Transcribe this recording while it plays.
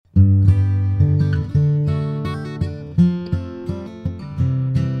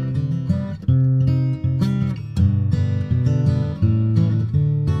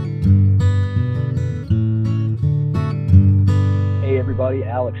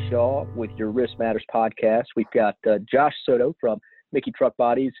Alex Shaw with your Risk Matters podcast. We've got Josh Soto from Mickey Truck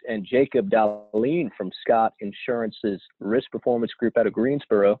Bodies and Jacob Darlene from Scott Insurance's Risk Performance Group out of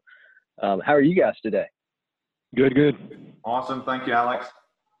Greensboro. How are you guys today? Good. Awesome. Thank you, Alex.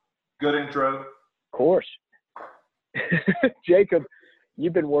 Good intro. Of course. Jacob,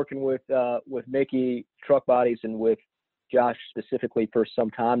 you've been working with Mickey Truck Bodies and with Josh specifically for some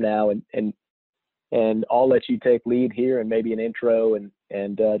time now, and I'll let you take lead here and maybe an intro and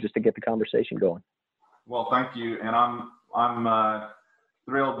just to get the conversation going. Well, thank you, and I'm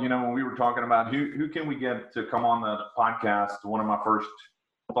thrilled. You know, when we were talking about who can we get to come on the podcast, one of my first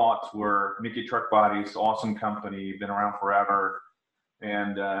thoughts were Mickey Truck Bodies, awesome company, been around forever,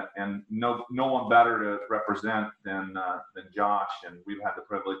 and no one better to represent than Josh. And we've had the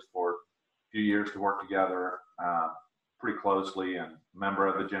privilege for a few years to work together pretty closely, and member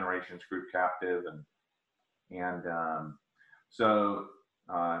of the Generations Group captive, and so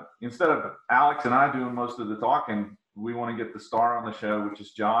instead of Alex and I doing most of the talking, we want to get the star on the show, which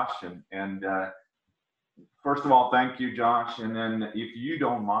is Josh. And first of all, thank you, Josh. And then if you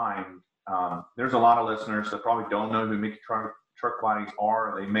don't mind, there's a lot of listeners that probably don't know who Mickey Truck Bodies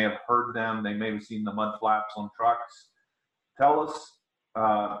are. They may have heard them. They may have seen the mud flaps on trucks. Tell us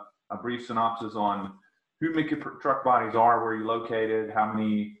a brief synopsis on who Mickey Truck Bodies are, where you're located, how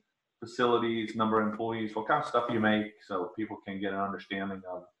many facilities, number of employees, what kind of stuff you make, so people can get an understanding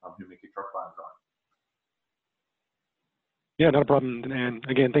of who Mickey Truck Bodies are. Yeah, not a problem. And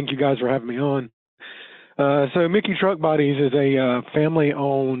again, thank you guys for having me on. So Mickey Truck Bodies is a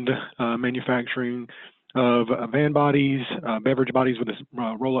family-owned manufacturing of van bodies, beverage bodies with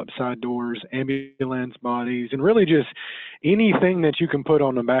roll-up side doors, ambulance bodies, and really just anything that you can put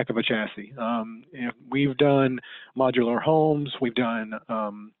on the back of a chassis. We've done modular homes, we've done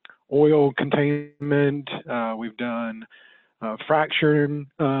oil containment, we've done fractured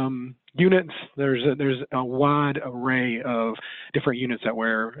units. There's a wide array of different units that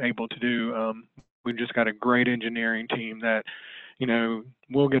we're able to do. We've just got a great engineering team that, you know,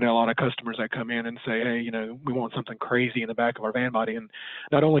 we'll get a lot of customers that come in and say, hey, you know, we want something crazy in the back of our van body. And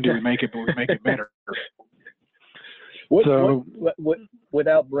not only do we make it, but we make it better.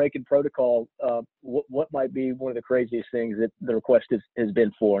 Without breaking protocol, what might be one of the craziest things that the request has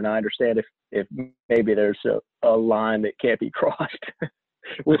been for? And I understand if maybe there's a line that can't be crossed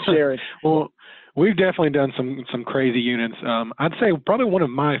with sharing. Well, we've definitely done some crazy units. I'd say probably one of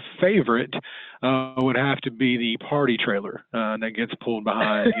my favorite would have to be the party trailer that gets pulled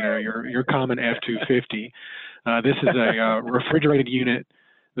behind, you know, your common F-250. This is a refrigerated unit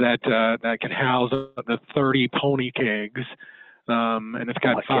that can house the 30 pony kegs, and it's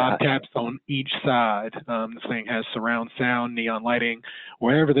got 5 taps on each side. This thing has surround sound, neon lighting.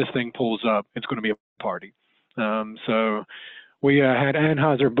 Wherever this thing pulls up, it's going to be a party. So we had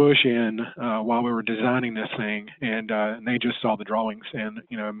Anheuser-Busch in while we were designing this thing, and they just saw the drawings and,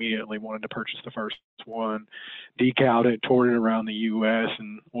 you know, immediately wanted to purchase the first one, decaled it, toured it around the U.S.,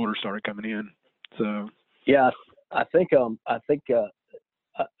 and orders started coming in. So yeah, I think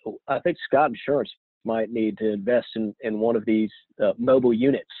Scott Insurance might need to invest in one of these mobile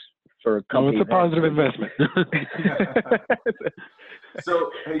units for company. It's a positive investment.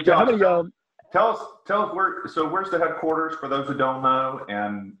 So, hey, Josh, tell us where's the headquarters for those who don't know,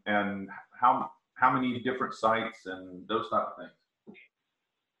 and how many different sites and those type of things.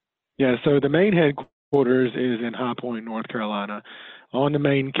 Yeah, so the main headquarters is in High Point, North Carolina. On the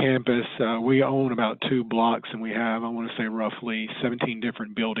main campus, we own about 2 blocks, and we have, I want to say, roughly 17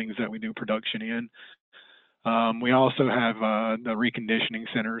 different buildings that we do production in. We also have the reconditioning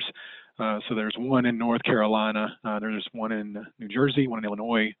centers. So there's one in North Carolina, there's one in New Jersey, one in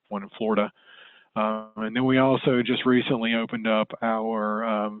Illinois, one in Florida. And then we also just recently opened up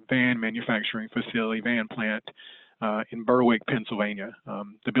our van manufacturing facility, van plant, in Berwick, Pennsylvania.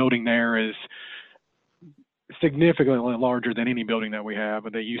 The building there is significantly larger than any building that we have,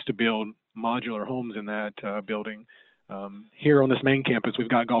 but they used to build modular homes in that building. Here on this main campus, we've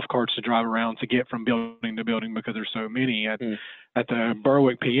got golf carts to drive around to get from building to building because there's so many. At the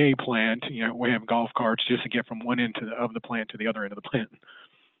Berwick, PA plant, you know, we have golf carts just to get from one end of the plant to the other end of the plant.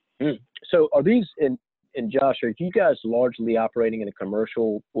 So are these, and Josh, are you guys largely operating in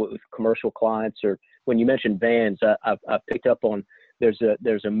with commercial clients, or when you mentioned vans, I picked up on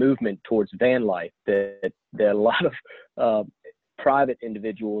there's a movement towards van life that a lot of private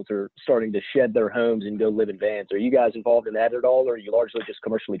individuals are starting to shed their homes and go live in vans. Are you guys involved in that at all, or are you largely just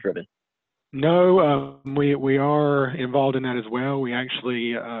commercially driven? No, we are involved in that as well. We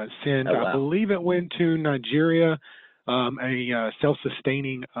actually sent, I believe it went to Nigeria, a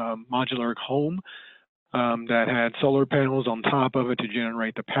self-sustaining modular home that had solar panels on top of it to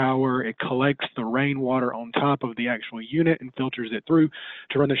generate the power. It collects the rainwater on top of the actual unit and filters it through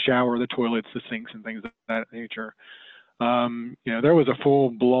to run the shower, the toilets, the sinks, and things of that nature. There was a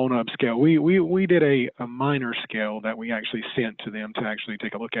full blown up scale. We did a minor scale that we actually sent to them to actually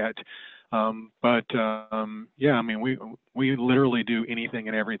take a look at. Yeah, I mean, we literally do anything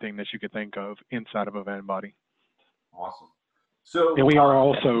and everything that you could think of inside of a van body. Awesome. So, and we are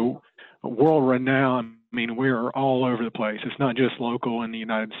also world renowned. I mean, we're all over the place. It's not just local in the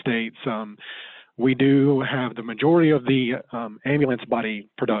United States. We do have the majority of the ambulance body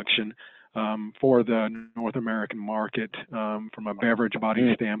production for the North American market. From a beverage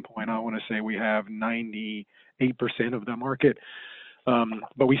body standpoint, I want to say we have 98% of the market,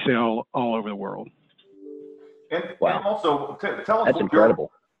 but we sell all over the world. And also, tell us that's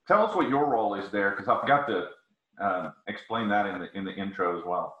incredible. Tell us what your role is there, because I forgot to explain that in the intro as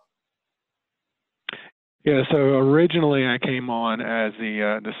well. Yeah, so originally I came on as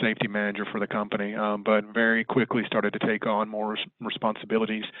the safety manager for the company, but very quickly started to take on more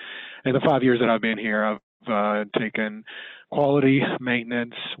responsibilities. In the 5 years that I've been here, I've taken quality,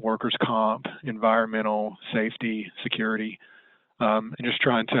 maintenance, workers' comp, environmental, safety, security, and just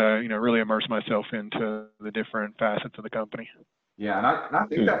trying to really immerse myself into the different facets of the company. Yeah, and I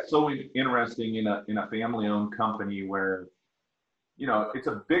think that's so interesting in a family-owned company where, it's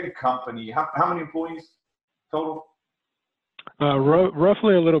a big company. How many employees total?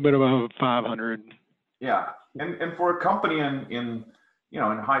 Roughly a little bit above 500. Yeah, and for a company in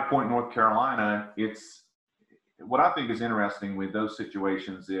High Point, North Carolina, it's what I think is interesting with those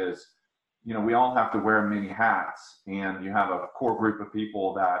situations is, we all have to wear many hats, and you have a core group of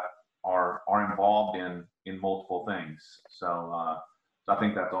people that are involved in multiple things. So I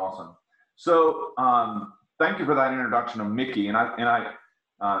think that's awesome. So thank you for that introduction of Mickey, and I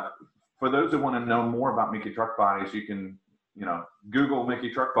for those who want to know more about Mickey Truck Bodies, you can, Google Mickey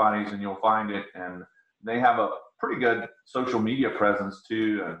Truck Bodies and you'll find it. And they have a pretty good social media presence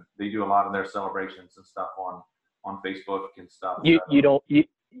too. And they do a lot of their celebrations and stuff on Facebook and stuff. You don't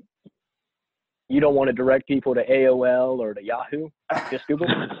want to direct people to AOL or to Yahoo? Just Google.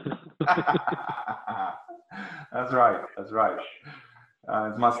 That's right. That's right.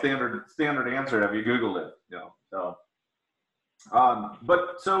 It's my standard answer. Have you Googled it? So.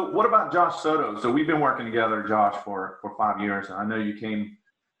 So what about Josh Soto? So we've been working together, Josh, for 5 years, and I know you came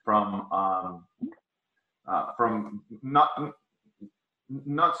from not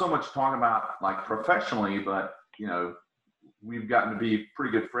so much talking about like professionally, but we've gotten to be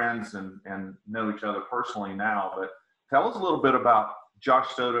pretty good friends and know each other personally now. But tell us a little bit about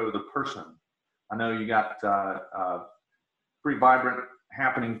Josh Soto, the person. I know you got a pretty vibrant,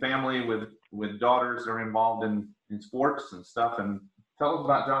 happening family with daughters that are involved in sports and stuff. And tell us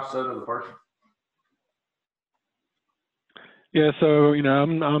about Josh Soto, the person. Yeah, so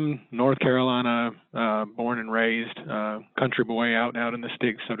I'm North Carolina, born and raised, country boy out in the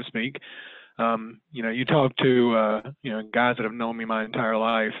sticks, so to speak. You talk to guys that have known me my entire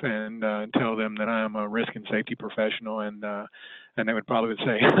life and tell them that I am a risk and safety professional, and they would probably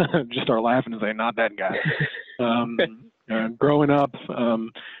say, just start laughing and say, not that guy. Growing up,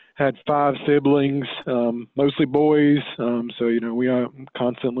 had 5 siblings, mostly boys. So, we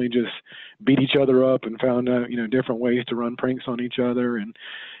constantly just beat each other up and found out, different ways to run pranks on each other. And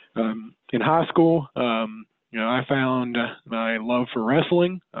in high school, I found my love for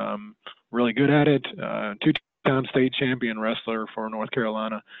wrestling, really good at it, 2-time state champion wrestler for North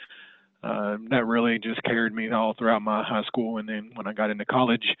Carolina. That really just carried me all throughout my high school. And then when I got into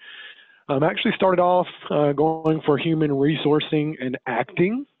college, I actually started off going for human resourcing and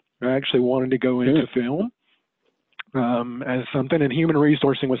acting. I actually wanted to go into film as something, and human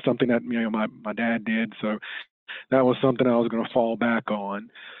resourcing was something that my dad did, so that was something I was going to fall back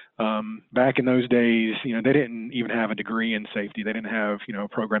on. Back in those days, they didn't even have a degree in safety. They didn't have a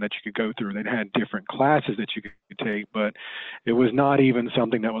program that you could go through. They had different classes that you could take, but it was not even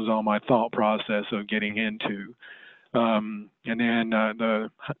something that was on my thought process of getting into. And then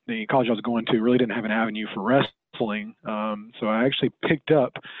the college I was going to really didn't have an avenue for wrestling. So I actually picked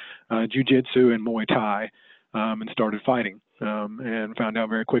up jiu-jitsu and Muay Thai and started fighting, and found out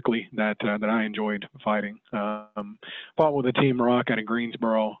very quickly that I enjoyed fighting. Fought with a Team Rock out of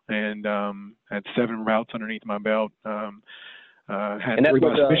Greensboro and had 7 bouts underneath my belt. Had 3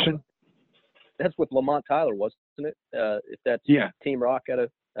 by submission. That's with Lamont Tyler, wasn't it? If that's Team Rock out of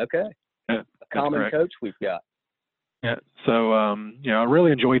a common coach we've got. Yeah, so I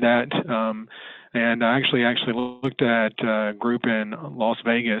really enjoyed that, and I actually looked at a group in Las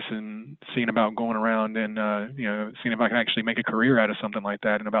Vegas and seeing about going around and seeing if I could actually make a career out of something like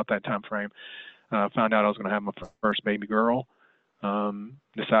that in about that time frame. found out I was going to have my first baby girl.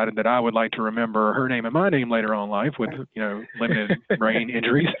 Decided that I would like to remember her name and my name later on in life with, limited brain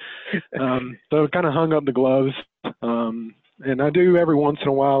injuries. So kind of hung up the gloves. And I do every once in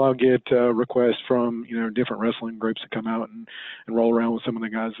a while, I'll get requests from, different wrestling groups to come out and roll around with some of the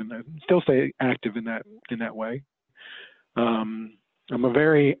guys and still stay active in that way. I'm a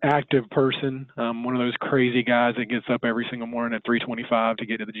very active person. I'm one of those crazy guys that gets up every single morning at 3:25 to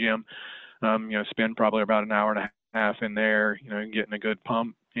get to the gym. Spend probably about an hour and a half in there, getting a good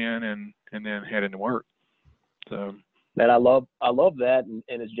pump in and then head into work. So, man, I love that.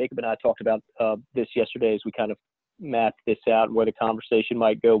 And as Jacob and I talked about this yesterday, as we kind of mapped this out and where the conversation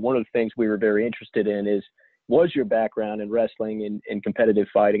might go, one of the things we were very interested in was your background in wrestling and competitive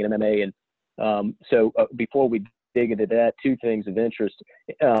fighting and MMA. And so before we dig into that, two things of interest.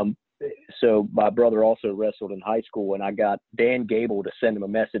 So my brother also wrestled in high school, and I got Dan Gable to send him a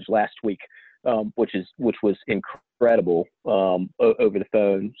message last week, which was incredible over the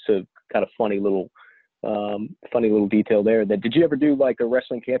phone. So kind of funny little detail there. That did you ever do like a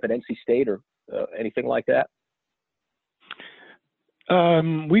wrestling camp at NC State or anything like that?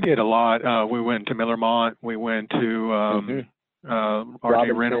 We did a lot. We went to Millermont. We went to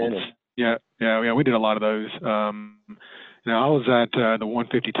RJ Reynolds. Yeah, we did a lot of those. I was at the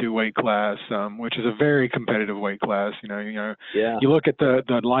 152 weight class, which is a very competitive weight class. You look at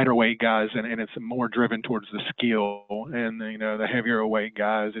the lighter weight guys, and it's more driven towards the skill, and the heavier weight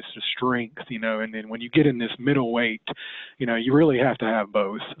guys, it's the strength. And then when you get in this middle weight, you really have to have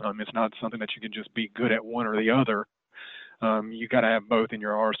both. It's not something that you can just be good at one or the other. You got to have both in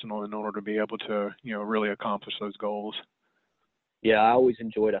your arsenal in order to be able to, really accomplish those goals. Yeah, I always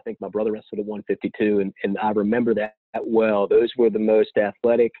enjoyed, I think my brother wrestled at 152, and I remember that well. Those were the most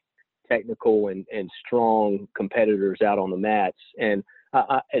athletic, technical, and strong competitors out on the mats. And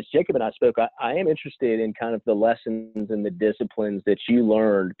as Jacob and I spoke, I am interested in kind of the lessons and the disciplines that you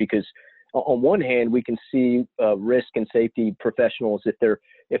learned, because on one hand, we can see risk and safety professionals if they're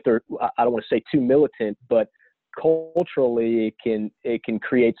I don't want to say too militant, but culturally it can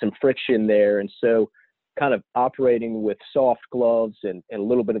create some friction there. And so kind of operating with soft gloves and a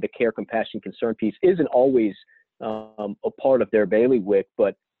little bit of the care, compassion, concern piece isn't always a part of their bailiwick,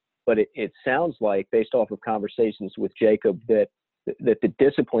 but it sounds like, based off of conversations with Jacob, that the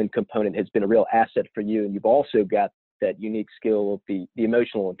discipline component has been a real asset for you, and you've also got that unique skill of the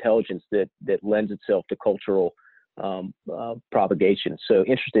emotional intelligence that lends itself to cultural propagation. So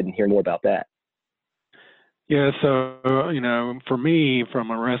interested in hearing more about that. Yeah, so, for me,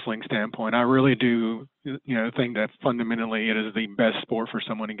 from a wrestling standpoint, I really do, think that fundamentally it is the best sport for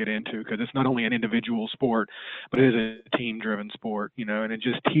someone to get into, because it's not only an individual sport, but it is a team-driven sport, and it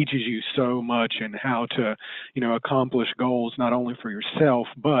just teaches you so much in how to, accomplish goals, not only for yourself,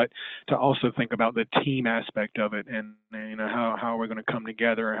 but to also think about the team aspect of it, and, how are we going to come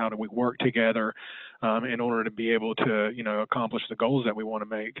together, how do we work together in order to be able to, accomplish the goals that we want to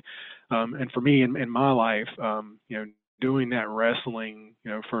make. And for me, in my life, doing that wrestling,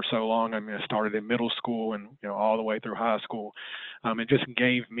 for so long, I started in middle school and, all the way through high school. It just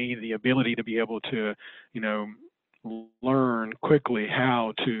gave me the ability to be able to, learn quickly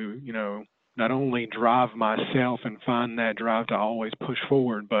how to, not only drive myself and find that drive to always push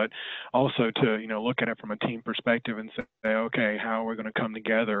forward, but also to, look at it from a team perspective and say, okay, how are we going to come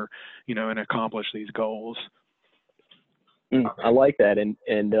together, and accomplish these goals? I like that. And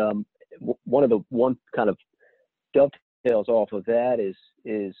one kind of dovetails off of that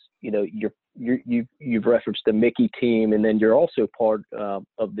is you've referenced the Mickey team, and then you're also part of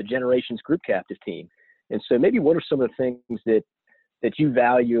the Generations Group Captive team. And so maybe what are some of the things that you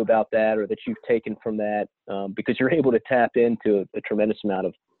value about that, or that you've taken from that, because you're able to tap into a tremendous amount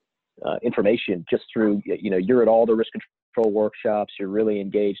of information just through, you're at all the risk control workshops, you're really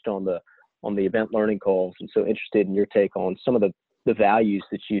engaged on the event learning calls. And so interested in your take on some of the values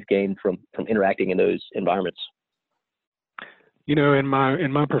that you've gained from interacting in those environments. In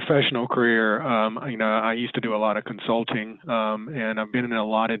my professional career, I used to do a lot of consulting, and I've been in a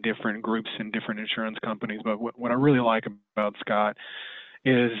lot of different groups and different insurance companies. But what I really like about Scott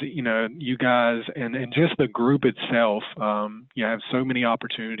is, you guys and just the group itself, you have so many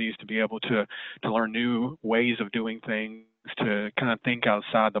opportunities to be able to learn new ways of doing things, to kind of think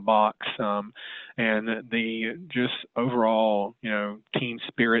outside the box, and the just overall, team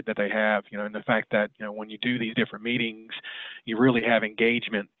spirit that they have, and the fact that, when you do these different meetings, you really have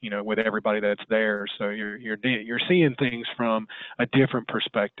engagement, with everybody that's there. So you're seeing things from a different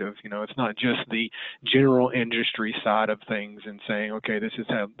perspective. It's not just the general industry side of things and saying, okay, this is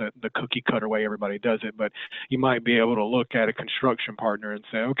how the cookie cutter way everybody does it, but you might be able to look at a construction partner and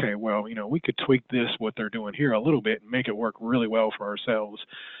say, okay, well, we could tweak this, what they're doing here a little bit and make it work really well for ourselves.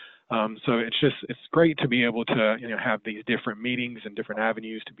 So it's great to be able to, have these different meetings and different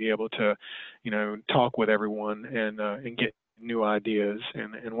avenues to be able to, talk with everyone and get new ideas.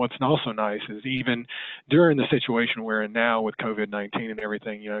 And what's also nice is even during the situation we're in now with COVID-19 and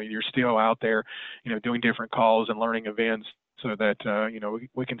everything, you're still out there, doing different calls and learning events so that,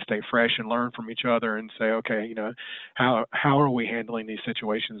 we can stay fresh and learn from each other and say, okay, how are we handling these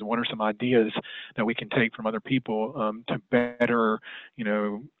situations? What are some ideas that we can take from other people to better,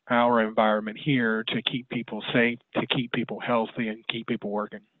 our environment here to keep people safe, to keep people healthy, and keep people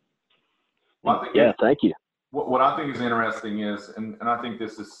working. Well, thank you. What I think is interesting is, and I think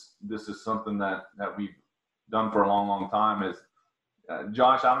this is something that we've done for a long time is,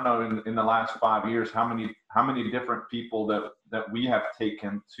 Josh, I don't know in the last 5 years how many different people that we have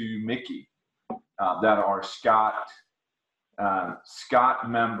taken to Mickey that are Scott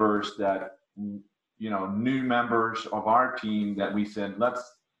members that new members of our team that we said, let's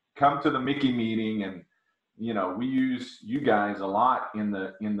come to the Mickey meeting, and we use you guys a lot in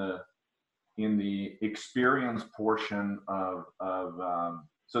the experience portion of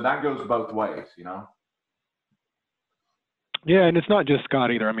so that goes both ways, Yeah, and it's not just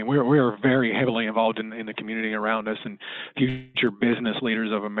Scott either. I mean, we're very heavily involved in the community around us, and Future Business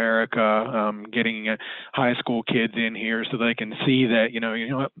Leaders of America, getting high school kids in here so they can see that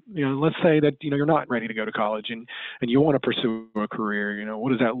let's say that you're not ready to go to college and you want to pursue a career. What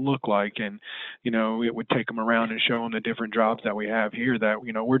does that look like? And it would take them around and show them the different jobs that we have here. That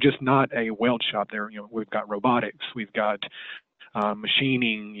we're just not a weld shop there. We've got robotics, we've got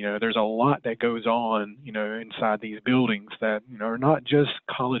machining, there's a lot that goes on, inside these buildings that, are not just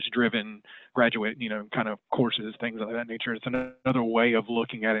college-driven graduate, kind of courses, things of that nature. It's another way of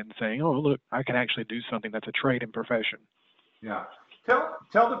looking at it and saying, oh, look, I can actually do something that's a trade and profession. Yeah. Tell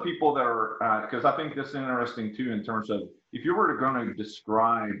the people that are, because I think this is interesting too, in terms of if you were going to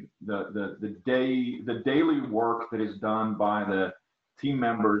describe the daily work that is done by the team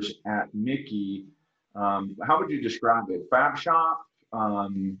members at Mickey. How would you describe it? Fab shop,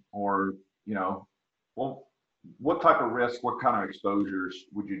 or well, what type of risk, what kind of exposures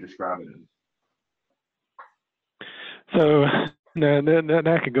would you describe it as? So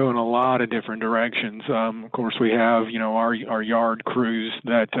that could go in a lot of different directions. Of course, we have our yard crews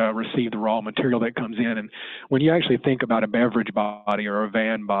that receive the raw material that comes in, and when you actually think about a beverage body or a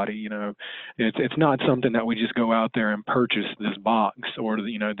van body, it's not something that we just go out there and purchase this box or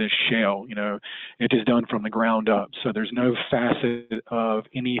this shell. It is done from the ground up. So there's no facet of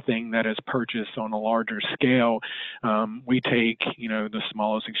anything that is purchased on a larger scale. We take the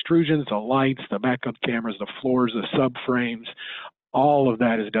smallest extrusions, the lights, the backup cameras, the floors, the subframes. All of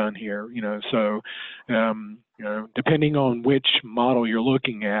that is done here, so, depending on which model you're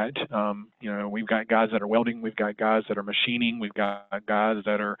looking at, we've got guys that are welding, we've got guys that are machining, we've got guys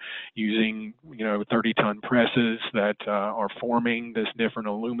that are using, 30-ton presses that are forming this different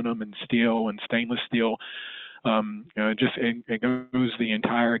aluminum and steel and stainless steel. It goes the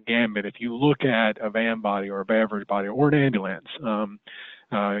entire gambit. If you look at a van body or a beverage body or an ambulance,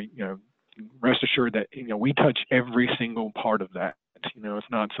 rest assured that we touch every single part of that. It's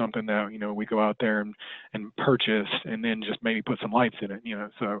not something that we go out there and purchase and then just maybe put some lights in it.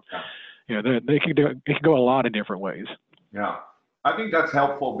 So it could go a lot of different ways. Yeah, I think that's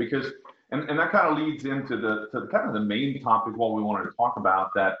helpful because and that kind of leads into the kind of the main topic what we wanted to talk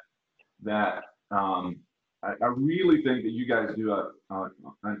about that I really think that you guys do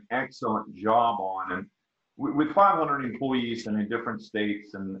an excellent job on. And with 500 employees and in different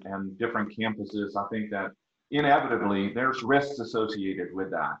states and different campuses, I think that inevitably there's risks associated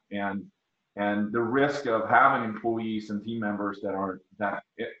with that, and the risk of having employees and team members that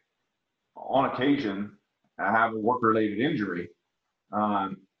on occasion have a work-related injury.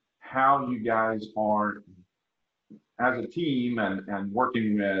 How you guys are as a team and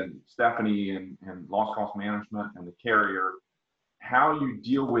working with Stephanie and loss cost management and the carrier, how you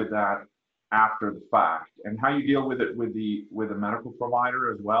deal with that after the fact, and how you deal with it with the medical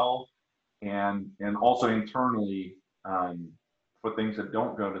provider as well, and also internally for things that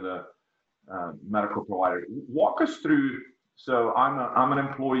don't go to the medical provider. Walk us through. So I'm an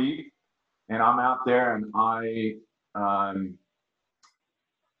employee, and I'm out there, and I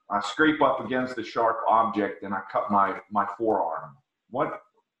scrape up against a sharp object, and I cut my forearm. What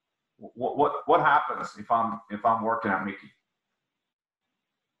happens if I'm working at Mickey?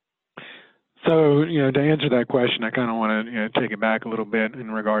 So, to answer that question, I kind of want to take it back a little bit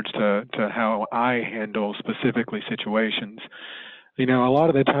in regards to how I handle specifically situations. A lot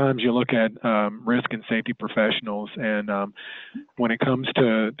of the times you look at risk and safety professionals, and when it comes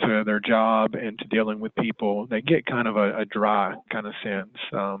to their job and to dealing with people, they get kind of a dry kind of sense,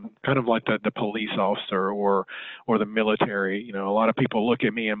 kind of like the police officer or the military. A lot of people look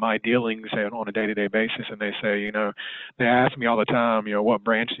at me and my dealings on a day-to-day basis, and they say, they ask me all the time, what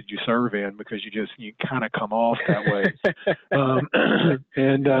branch did you serve in? Because you kind of come off that way.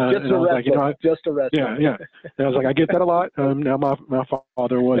 And I was like, just a wrestler. Yeah. And I was like, I get that a lot. Now my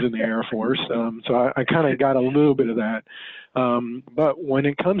father was in the Air Force, so I kind of got a little bit of that. But when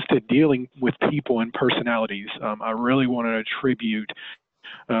it comes to dealing with people and personalities, I really want to attribute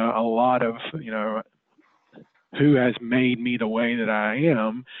a lot of, who has made me the way that I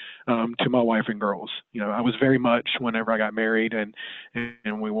am to my wife and girls. I was very much, whenever I got married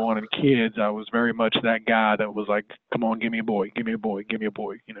and we wanted kids, I was very much that guy that was like, come on, give me a boy, give me a boy, give me a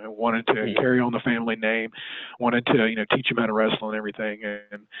boy. Wanted to carry on the family name, wanted to, teach him how to wrestle and everything.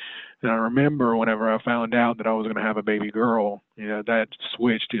 And I remember whenever I found out that I was going to have a baby girl, that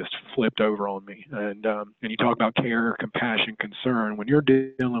switch just flipped over on me. And you talk about care, compassion, concern. When you're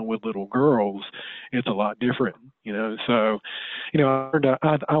dealing with little girls, it's a lot different. So,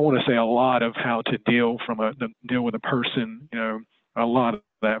 I want to say a lot of how to deal with a person. A lot of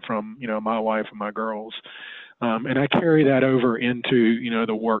that from my wife and my girls, and I carry that over into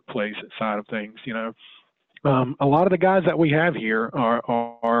the workplace side of things. A lot of the guys that we have here are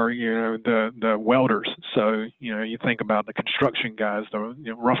the welders. So you think about the construction guys, the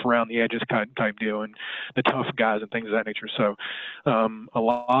rough around the edges type deal, and the tough guys and things of that nature. So a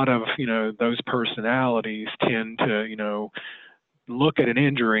lot of those personalities tend to look at an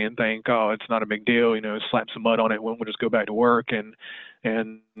injury and think, oh, it's not a big deal. Slap some mud on it. We'll just go back to work. And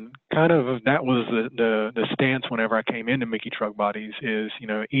kind of that was the stance whenever I came into Mickey Truck Bodies is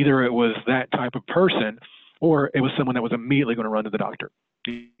either it was that type of person, or it was someone that was immediately going to run to the doctor.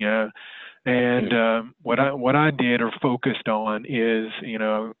 And what I did or focused on is,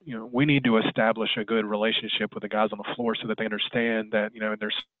 we need to establish a good relationship with the guys on the floor so that they understand that,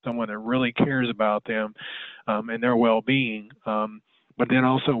 there's someone that really cares about them and their well-being, but then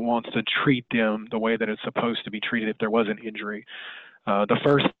also wants to treat them the way that it's supposed to be treated if there was an injury. The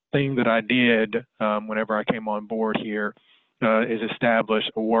first thing that I did whenever I came on board here is establish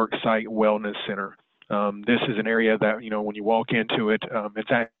a work site wellness center. This is an area that, when you walk into it,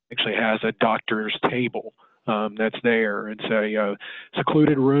 it actually has a doctor's table that's there. It's a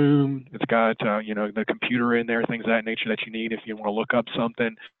secluded room. It's got, the computer in there, things of that nature that you need if you want to look up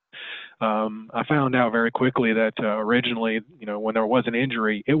something. I found out very quickly that originally, when there was an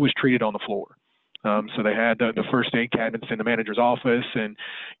injury, it was treated on the floor. So they had the first aid cabinets in the manager's office, and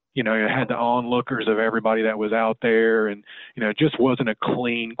you had the onlookers of everybody that was out there, and it just wasn't a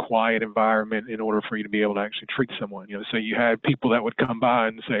clean, quiet environment in order for you to be able to actually treat someone. So you had people that would come by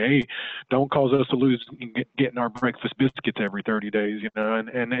and say, "Hey, don't cause us to lose getting our breakfast biscuits every 30 days,"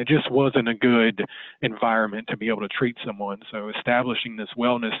 and it just wasn't a good environment to be able to treat someone. So establishing this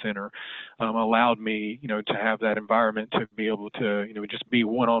wellness center allowed me, to have that environment to be able to, just be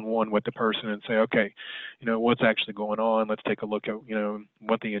one-on-one with the person and say, okay, what's actually going on? Let's take a look at,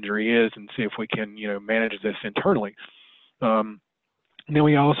 what the injury is and see if we can, manage this internally. Then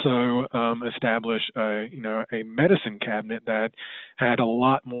we also established, a medicine cabinet that had a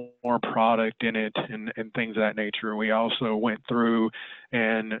lot more product in it and things of that nature. We also went through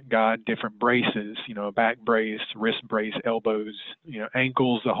and got different braces, a back brace, wrist brace, elbows,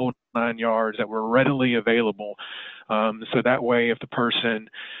 ankles, the whole 9 yards that were readily available. So that way, if the person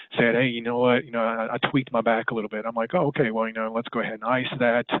said, hey, you know what, I tweaked my back a little bit, I'm like, oh, okay, well, let's go ahead and ice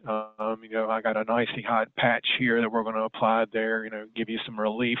that. I got an icy hot patch here that we're going to apply there, give you some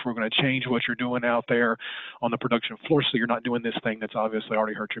relief. We're going to change what you're doing out there on the production floor so you're not doing this thing that's obviously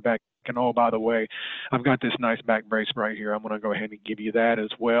already hurt your back. And oh, by the way, I've got this nice back brace right here. I'm going to go ahead and give you that as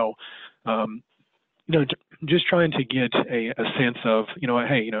well. Just trying to get a sense of,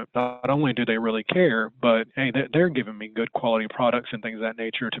 hey, not only do they really care, but hey, they're giving me good quality products and things of that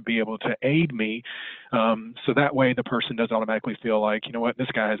nature to be able to aid me. So that way the person doesn't automatically feel like, what, this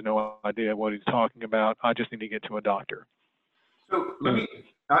guy has no idea what he's talking about. I just need to get to a doctor. So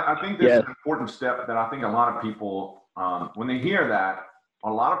I think this is an important step that I think a lot of people, when they hear that, a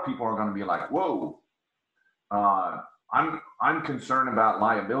lot of people are going to be like, whoa, I'm concerned about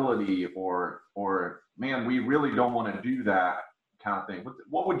liability or man, we really don't want to do that kind of thing.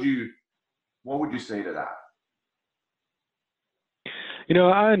 What would you say to that?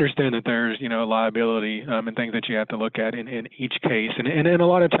 I understand that there's, liability and things that you have to look at in each case. And a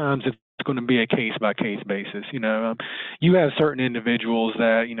lot of times it's going to be a case by case basis. You have certain individuals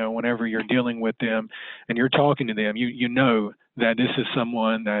that, whenever you're dealing with them and you're talking to them, you know that this is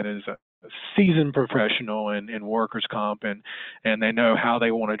someone that is a seasoned professional in workers' comp, and they know how they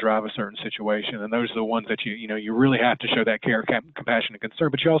want to drive a certain situation. And those are the ones that you really have to show that care, compassion, and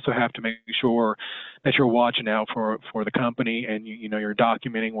concern. But you also have to make sure that you're watching out for the company, and you're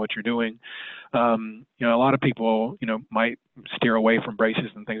documenting what you're doing. A lot of people might steer away from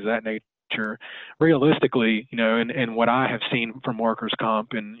braces and things of that nature. Realistically, and what I have seen from workers'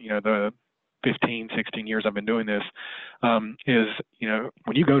 comp and the 15, 16 years I've been doing this, is,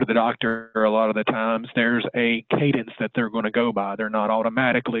 when you go to the doctor, a lot of the times there's a cadence that they're going to go by. They're not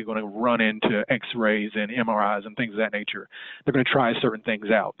automatically going to run into x-rays and MRIs and things of that nature. They're going to try certain things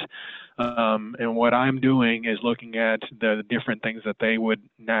out. And what I'm doing is looking at the different things that they would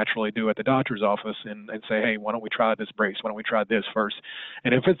naturally do at the doctor's office and say, hey, why don't we try this brace? Why don't we try this first?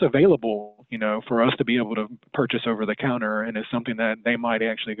 And if it's available, for us to be able to purchase over the counter and it's something that they might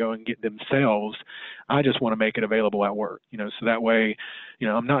actually go and get themselves, I just want to make it available at work, so that way,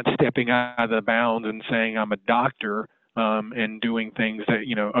 I'm not stepping out of the bounds and saying I'm a doctor and doing things that,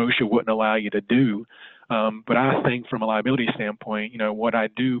 OSHA wouldn't allow you to do. But I think from a liability standpoint, what I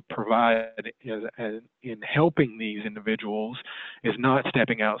do provide in helping these individuals is not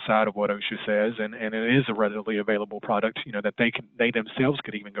stepping outside of what OSHA says, and it is a readily available product, that they themselves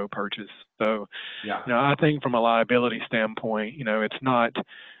could even go purchase. So, Yeah. I think from a liability standpoint, it's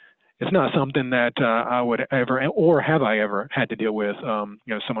not something that I would ever, or have I ever had to deal with,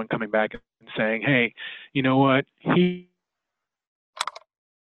 someone coming back and saying, hey, you know what, he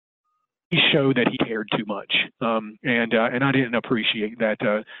showed that he cared too much, and I didn't appreciate that.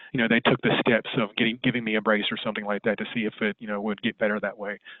 They took the steps of giving me a brace or something like that to see if it would get better that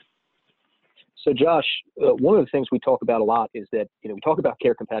way. So Josh, one of the things we talk about a lot is that we talk about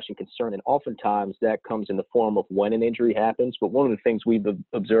care, compassion, concern, and oftentimes that comes in the form of when an injury happens. But one of the things we've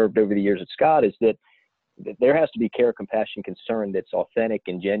observed over the years at Scott is that there has to be care, compassion, concern that's authentic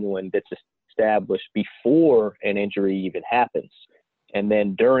and genuine, that's established before an injury even happens. And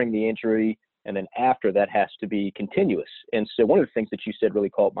then during the injury, and then after, that has to be continuous. And so one of the things that you said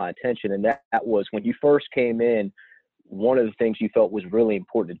really caught my attention, and that was when you first came in, one of the things you felt was really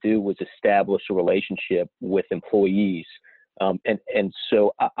important to do was establish a relationship with employees. And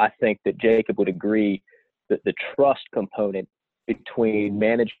so I think that Jacob would agree that the trust component between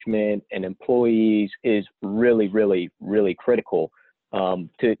management and employees is really, really, really critical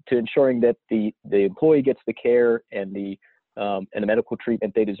to ensuring that the employee gets the care and the medical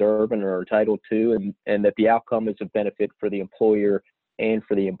treatment they deserve and are entitled to, and that the outcome is of benefit for the employer and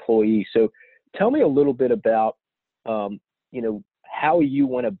for the employee. So tell me a little bit about, how you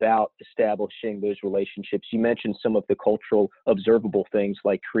went about establishing those relationships. You mentioned some of the cultural observable things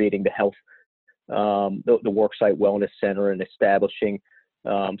like creating the health, the worksite wellness center and establishing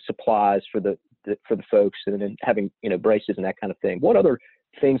supplies for the folks, and then having, braces and that kind of thing. What other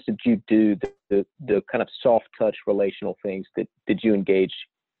things did you do, the kind of soft touch relational things that did you engage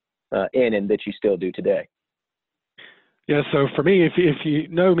in and that you still do today? Yeah, so for me, if you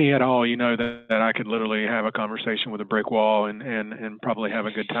know me at all, you know that I could literally have a conversation with a brick wall and probably have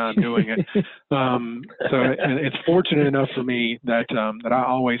a good time doing it. And it's fortunate enough for me that I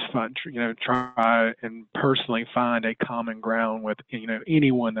always try and personally find a common ground with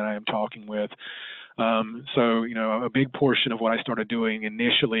anyone that I am talking with. So a big portion of what I started doing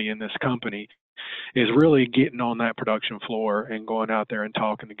initially in this company is really getting on that production floor and going out there and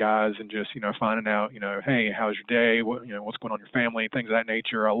talking to guys and just, finding out, hey, how's your day? What's going on in your family? Things of that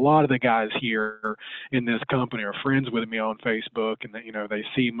nature. A lot of the guys here in this company are friends with me on Facebook, and they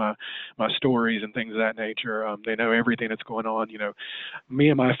see my stories and things of that nature. They know everything that's going on. Me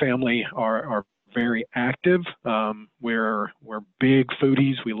and my family are very active. We're big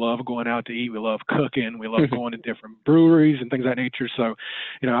foodies. We love going out to eat. We love cooking. We love going to different breweries and things of that nature. So,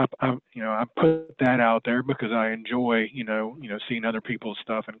 I put that out there because I enjoy, seeing other people's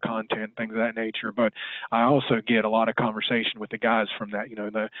stuff and content, things of that nature. But I also get a lot of conversation with the guys from that.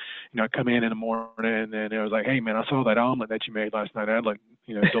 I come in the morning and it was like, hey man, I saw that omelet that you made last night. That looked,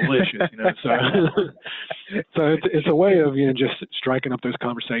 delicious. So it's a way of just striking up those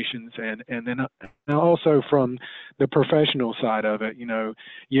conversations, and then also from the professional side of it,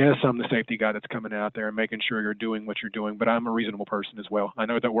 yes, I'm the safety guy that's coming out there and making sure you're doing what you're doing, but I'm a reasonable person as well. I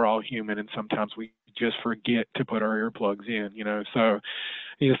know that we're all human, and sometimes we just forget to put our earplugs in, so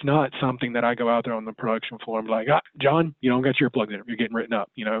it's not something that I go out there on the production floor and be like, John, you don't got your earplugs in, you're getting written up.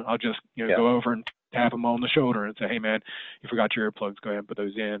 I'll just go over and tap them on the shoulder and say, hey, man, you forgot your earplugs. Go ahead and put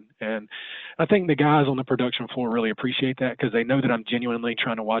those in. And I think the guys on the production floor really appreciate that because they know that I'm genuinely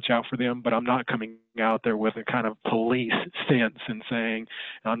trying to watch out for them, but I'm not coming out there with a kind of police sense and saying,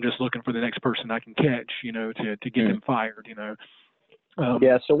 I'm just looking for the next person I can catch, to get them fired,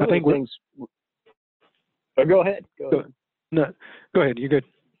 Yeah, so one of the things – go ahead. No, go ahead. You're good.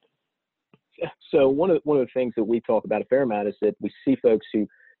 So one of the things that we talk about a fair amount is that we see folks who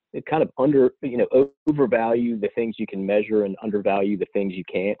kind of overvalue the things you can measure and undervalue the things you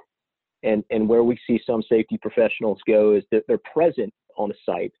can't. And where we see some safety professionals go is that they're present on a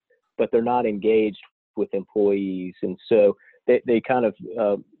site, but they're not engaged with employees. And so they kind of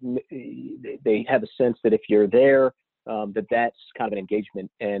they have a sense that if you're there, that's kind of an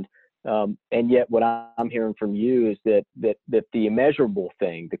engagement. And yet what I'm hearing from you is that the immeasurable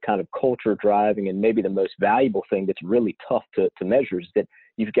thing, the kind of culture driving and maybe the most valuable thing that's really tough to measure is that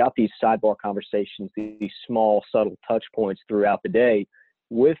you've got these sidebar conversations, these small, subtle touch points throughout the day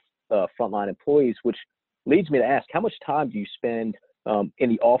with frontline employees, which leads me to ask, how much time do you spend in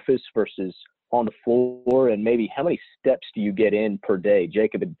the office versus on the floor, and maybe how many steps do you get in per day?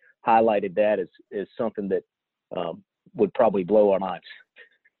 Jacob had highlighted that as something that would probably blow our minds.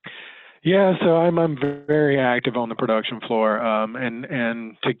 Yeah, so I'm very active on the production floor,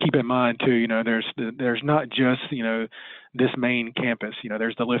 and to keep in mind too, there's not just this main campus.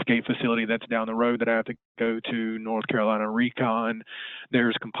 There's the liftgate facility that's down the road that I have to go to, North Carolina Recon.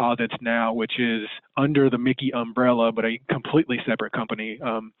 There's Composites now, which is under the Mickey umbrella, but a completely separate company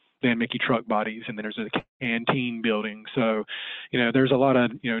than Mickey Truck Bodies, and then there's a canteen building. So, there's a lot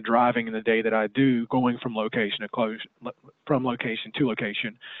of driving in the day that I do, going from location to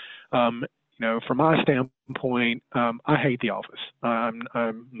location. From my standpoint, I hate the office. I'm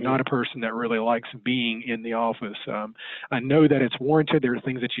not a person that really likes being in the office. I know that it's warranted. There are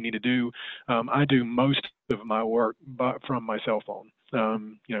things that you need to do. I do most of my work from my cell phone,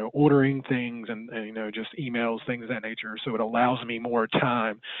 ordering things and just emails, things of that nature. So it allows me more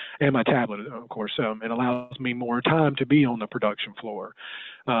time, and my tablet, of course. It allows me more time to be on the production floor.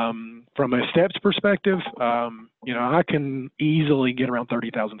 From a steps perspective, I can easily get around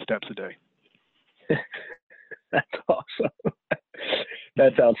 30,000 steps a day. That's awesome.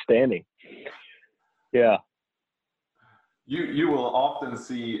 That's outstanding. Yeah. You will often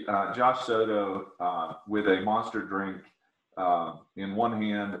see Josh Soto with a Monster drink in one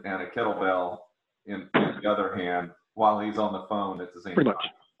hand and a kettlebell in the other hand while he's on the phone at the same time.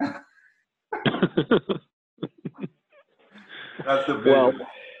 Pretty much. That's the big well,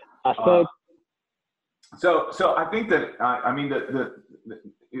 I think so I think that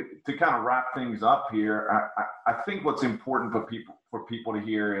to kind of wrap things up here, I think what's important for people to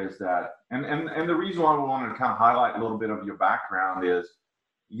hear is that, and the reason why we wanted to kind of highlight a little bit of your background is,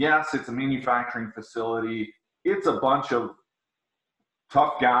 yes, it's a manufacturing facility. It's a bunch of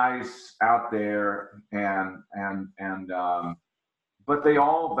tough guys out there, but they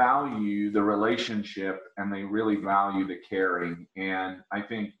all value the relationship and they really value the caring. And I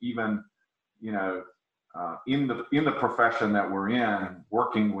think even, in the profession that we're in,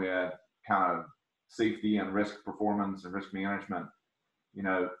 working with kind of safety and risk performance and risk management,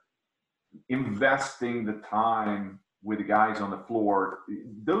 investing the time with the guys on the floor,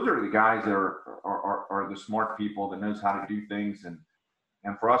 those are the guys that are the smart people that knows how to do things,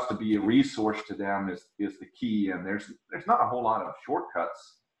 and for us to be a resource to them is the key. And there's not a whole lot of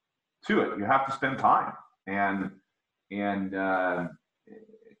shortcuts to it. You have to spend time, and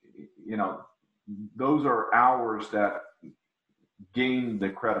those are hours that gain the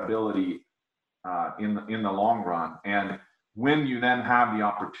credibility in the long run. And when you then have the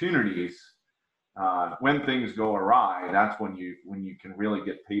opportunities, when things go awry, that's when you can really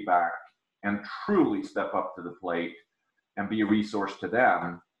get payback and truly step up to the plate and be a resource to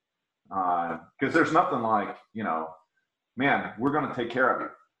them. Because there's nothing like, man, we're going to take care of you,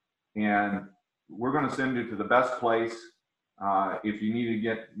 and we're going to send you to the best place if you need to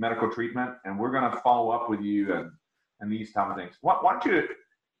get medical treatment, and we're going to follow up with you and these type of things. Why don't you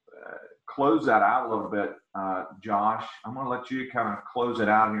close that out a little bit, Josh? I'm going to let you kind of close it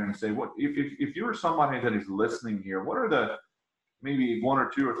out here and say, what if you're somebody that is listening here, what are the maybe one or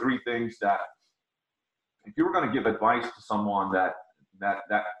two or three things that, if you were going to give advice to someone that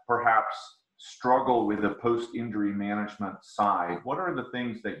perhaps struggle with the post-injury management side, what are the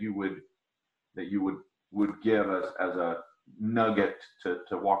things that you would give as a nugget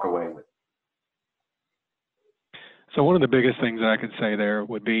to walk away with? So one of the biggest things that I could say there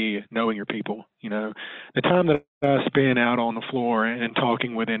would be knowing your people. You know, the time that I spend out on the floor and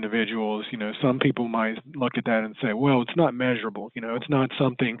talking with individuals, you know, some people might look at that and say, well, it's not measurable. You know, it's not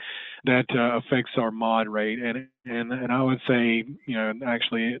something that affects our mod rate. And I would say, you know,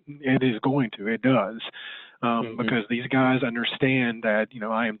 actually it is going to. It does. Because these guys understand that, you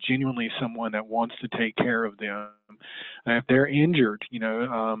know, I am genuinely someone that wants to take care of them. And if they're injured, you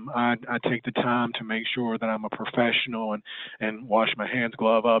know, I take the time to make sure that I'm a professional and wash my hands,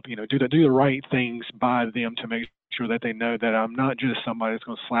 glove up, you know, do the right things by them to make sure that they know that I'm not just somebody that's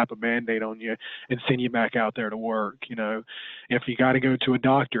going to slap a Band-Aid on you and send you back out there to work. You know, if you got to go to a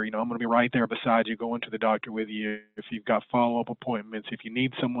doctor, you know, I'm going to be right there beside you, going to the doctor with you. If you've got follow-up appointments, if you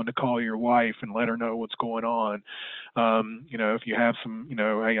need someone to call your wife and let her know what's going on, you know, if you have some, you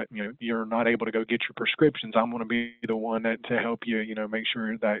know, hey, you know, you're not able to go get your prescriptions, I'm going to be the one to help you, you know, make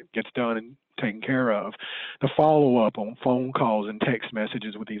sure that gets done and taken care of. The follow-up on phone calls and text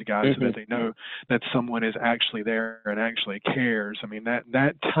messages with these guys so that they know that someone is actually there and actually cares. I mean,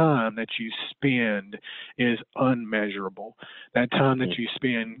 that time that you spend is unmeasurable. That time that you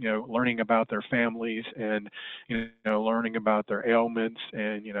spend, you know, learning about their families and, you know, learning about their ailments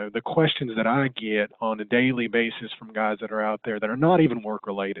and, you know, the questions that I get on a daily basis from guys that are out there that are not even work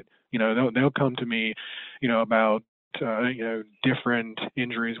related. You know, they'll come to me, you know, about you know, different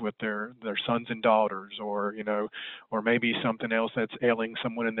injuries with their sons and daughters, or, you know, or maybe something else that's ailing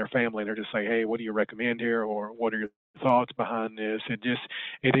someone in their family. They're just say, hey, what do you recommend here, or what are your thoughts behind this?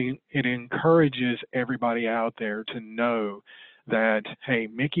 It encourages everybody out there to know that, hey,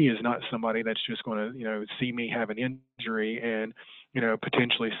 Mickey is not somebody that's just going to, you know, see me have an injury and, you know,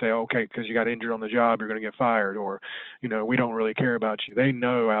 potentially say, okay, because you got injured on the job, you're going to get fired, or, you know, we don't really care about you. They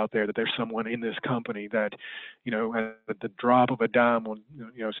know out there that there's someone in this company that, you know, at the drop of a dime will,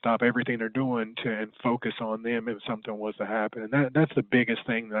 you know, stop everything they're doing and focus on them if something was to happen. And that's the biggest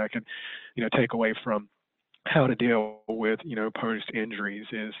thing that I could, you know, take away from how to deal with, you know, post injuries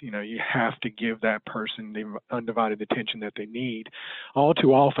is, you know, you have to give that person the undivided attention that they need. All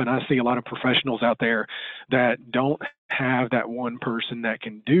too often, I see a lot of professionals out there that don't have that one person that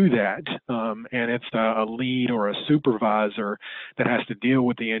can do that, and it's a lead or a supervisor that has to deal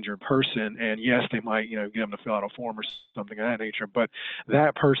with the injured person. And yes, they might, you know, get them to fill out a form or something of that nature, but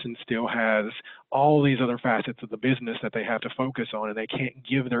that person still has all these other facets of the business that they have to focus on, and they can't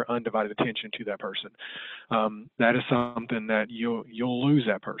give their undivided attention to that person. That is something that you'll lose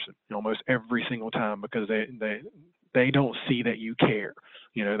that person almost every single time, because they don't see that you care.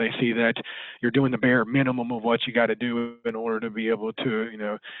 You know, they see that you're doing the bare minimum of what you got to do in order to be able to, you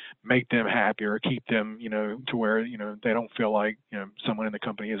know, make them happy or keep them, you know, to where, you know, they don't feel like, you know, someone in the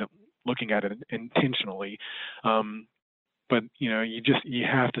company isn't looking at it intentionally. But, you know, you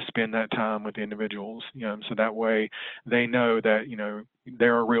have to spend that time with the individuals, you know, so that way they know that, you know,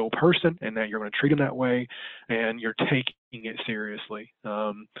 they're a real person and that you're going to treat them that way and you're taking it seriously.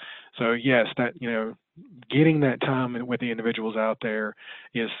 So yes, that, you know, getting that time with the individuals out there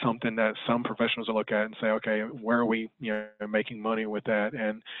is something that some professionals will look at and say, okay, where are we, you know, making money with that?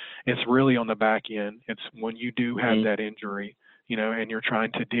 And it's really on the back end. It's when you do have that injury, you know, and you're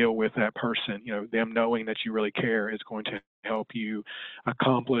trying to deal with that person, you know, them knowing that you really care is going to help you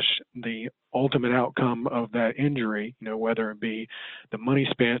accomplish the ultimate outcome of that injury, you know, whether it be the money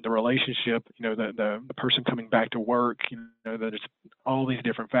spent, the relationship, you know, the person coming back to work, you know, there's all these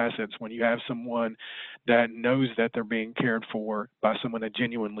different facets. When you have someone that knows that they're being cared for by someone that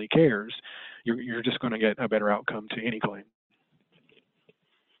genuinely cares, you're just going to get a better outcome to any claim.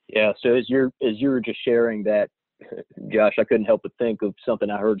 Yeah. So as you were just sharing that, Josh, I couldn't help but think of something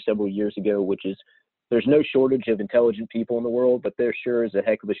I heard several years ago, which is there's no shortage of intelligent people in the world, but there sure is a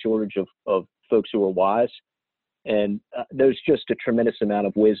heck of a shortage of folks who are wise. And there's just a tremendous amount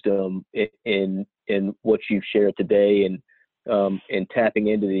of wisdom in what you've shared today, and tapping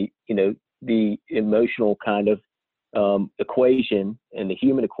into the, you know, the emotional kind of equation and the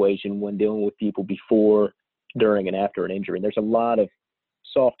human equation when dealing with people before, during, and after an injury. And there's a lot of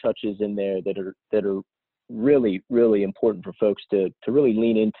soft touches in there that are really, really important for folks to really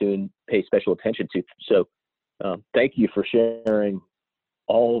lean into and pay special attention to. So thank you for sharing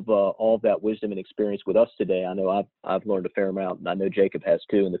all of that wisdom and experience with us today. I know I've learned a fair amount, and I know Jacob has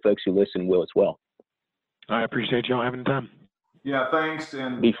too, and the folks who listen will as well. I appreciate y'all having the time. Yeah, thanks.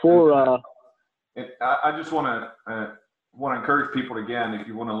 And before I just want to encourage people again, if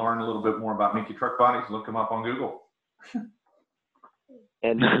you want to learn a little bit more about Mickey Truck Bodies, look them up on Google.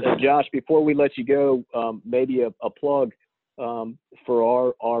 And Josh, before we let you go, maybe a plug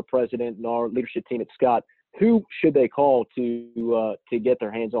for our president and our leadership team at Scott. Who should they call to get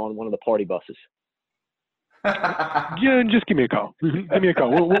their hands on one of the party buses? Yeah, just give me a call. Give me a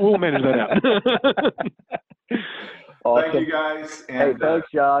call. We'll manage that out. Awesome. Thank you guys. Hey, And thanks,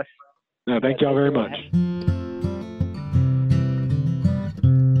 Josh. No, thank y'all very much.